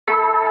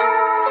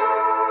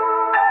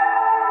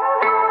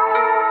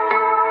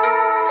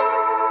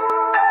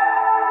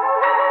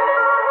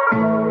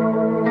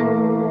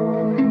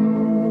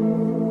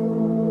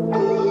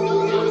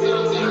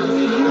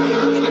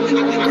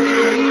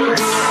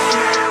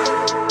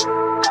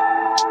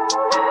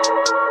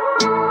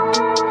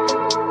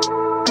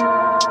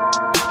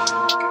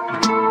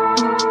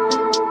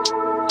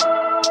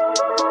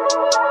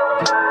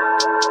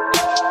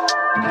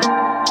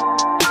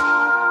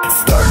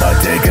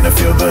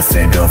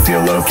don't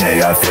feel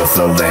okay, I feel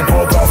so lame.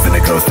 Pulled off in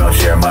a ghost, don't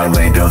share my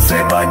lane. Don't say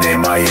my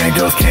name, my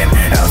angels can.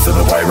 Ounce of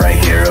the white right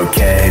here,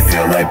 okay.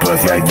 Feel like Buzz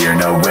Lightyear,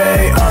 no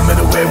way. I'm in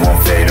the way, won't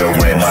fade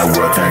away. My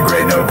world turned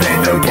great, no pain,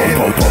 no gain.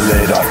 Pull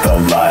it off the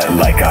lot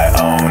like I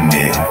own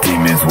it.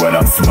 Demons what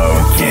I'm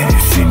smoking.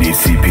 She needs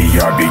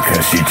CPR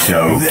because she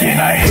choking.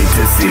 I hate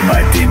to see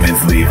my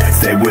demons leave.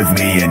 Stay with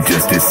me and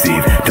just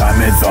deceive.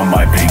 Diamonds on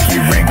my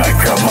pinky ring. I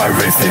cut my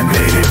wrist and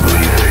made it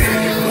bleed.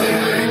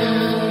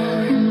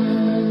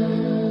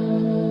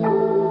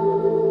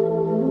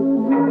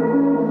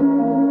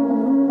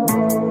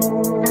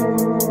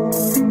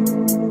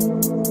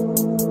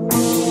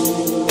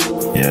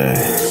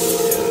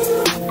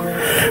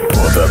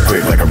 Pulled up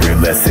quick like a real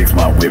S6.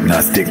 My whip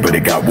not stick, but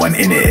it got one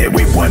in it.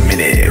 Wait 1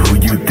 minute, who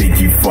you think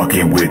you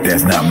fucking with?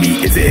 That's not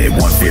me, is it?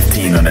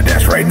 115 on the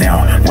dash right now.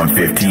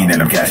 115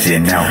 and I'm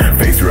cashing out.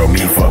 Face real me,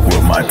 fuck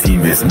with my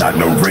team. It's not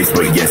no race,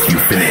 but yes, you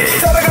finished.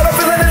 Thought I got a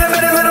feeling in a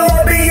minute, it'll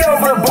all be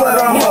over, but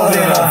I'm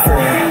holding on for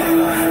it.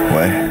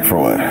 What? For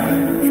what?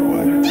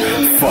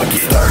 Fuck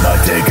it. Start my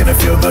day, gonna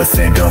feel the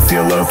same. Don't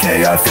feel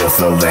okay, I feel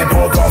so lame.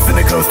 Pulled off in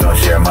the coast, don't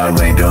share my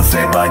lane. Don't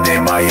say my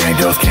name, my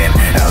angels can.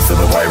 Ounce of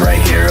the white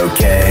right here,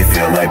 okay.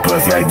 Feel like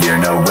Buzz Lightyear,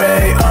 no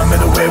way. I'm in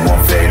the way,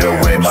 won't fade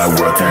away. My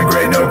world turned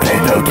great, no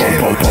pain, no gain.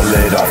 Pull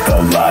it off the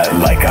lot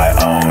like I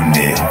own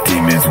it.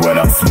 Demons what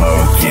I'm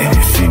smoking.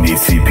 She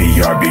needs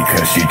CPR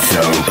because she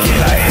choking.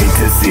 I hate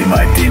to see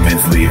my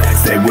demons leave.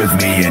 Stay with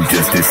me and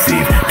just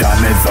deceive.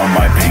 Diamonds on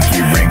my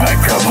pinky ring. I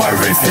cut my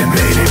wrist and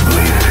made it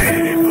bleed.